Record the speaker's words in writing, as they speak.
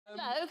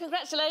Oh,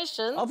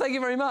 congratulations. Oh, thank you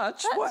very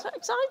much. That's so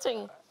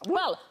exciting.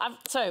 Well,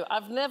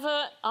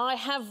 I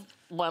have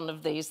one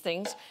of these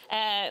things.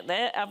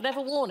 I've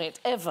never worn it,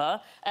 ever.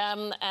 I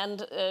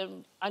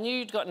knew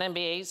you'd got an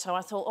MBE, so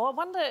I thought, oh, I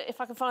wonder if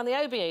I can find the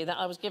OBE that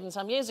I was given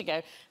some years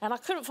ago. And I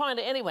couldn't find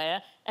it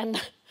anywhere, and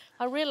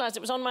I realised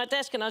it was on my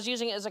desk and I was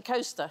using it as a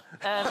coaster.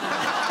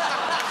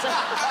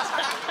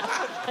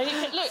 And you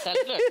can, look,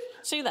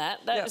 see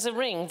that? That is a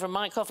ring from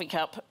my coffee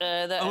cup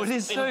that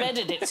has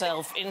embedded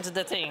itself into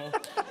the thing.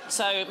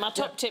 So my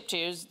top tip to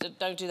you is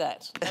don't do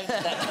that. Don't do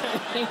that.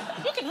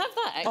 You can have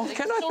that, actually. Oh,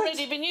 can it's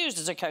already been used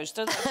as a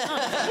coaster.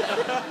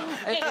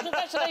 Yeah,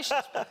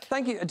 congratulations.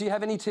 Thank you. Do you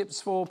have any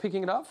tips for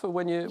picking it up for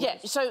when you... Yeah,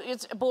 so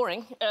it's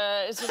boring.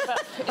 It's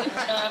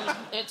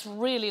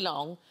really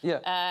long.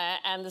 Yeah.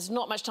 And there's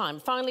not much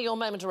time. Finally, your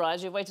moment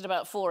arrives. You've waited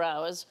about 4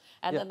 hours,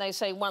 and then they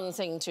say one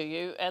thing to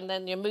you, and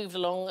then you're moved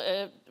along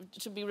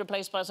to be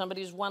replaced by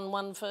somebody who's won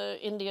one for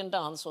Indian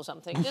dance or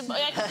something.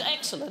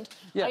 Excellent.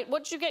 Yeah.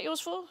 What did you get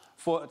yours for?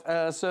 For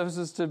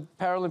services to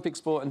Paralympic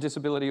sport and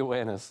disability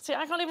awareness. See,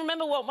 I can't even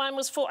remember what mine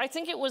was for. I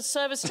think it was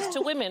services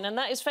to women, and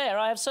that is fair.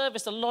 I have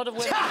serviced a lot of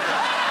women. Well,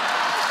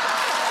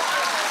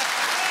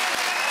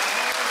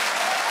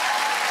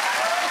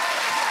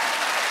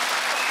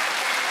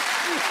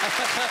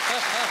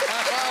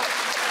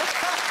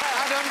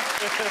 Adam,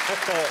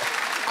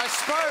 I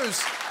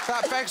suppose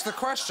that begs the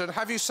question,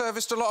 have you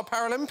serviced a lot of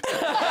Paralympics?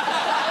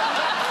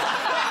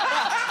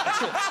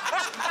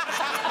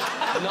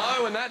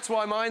 No, and that's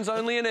why mine's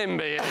only an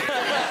MBE.